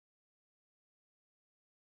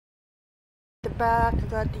The back, I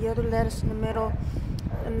got the other lettuce in the middle,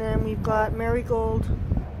 and then we've got marigold.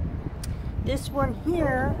 This one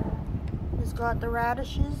here has got the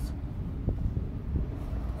radishes.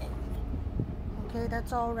 Okay,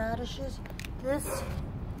 that's all radishes. This,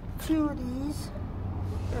 two of these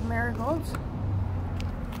are marigolds.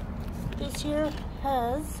 This here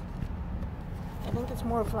has, I think it's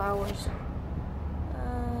more flowers.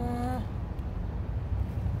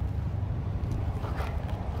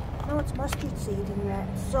 No, it's mustard seed in that.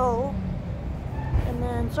 So, and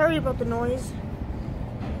then, sorry about the noise.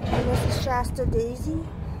 And this is Shasta Daisy.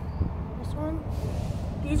 This one.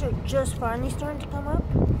 These are just finally starting to come up.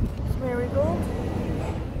 It's marigold.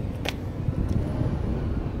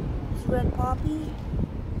 It's red poppy.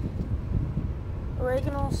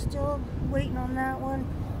 Oregano, still waiting on that one.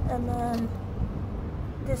 And then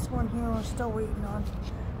this one here we're still waiting on.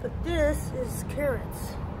 But this is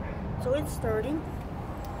carrots. So it's starting.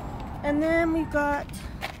 And then we've got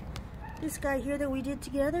this guy here that we did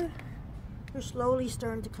together. They're slowly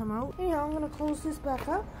starting to come out. Anyhow, I'm going to close this back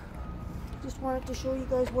up. Just wanted to show you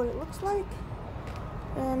guys what it looks like.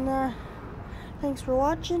 And thanks for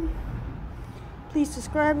watching. Please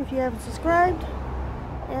subscribe if you haven't subscribed.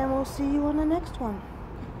 And we'll see you on the next one.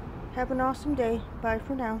 Have an awesome day. Bye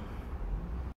for now.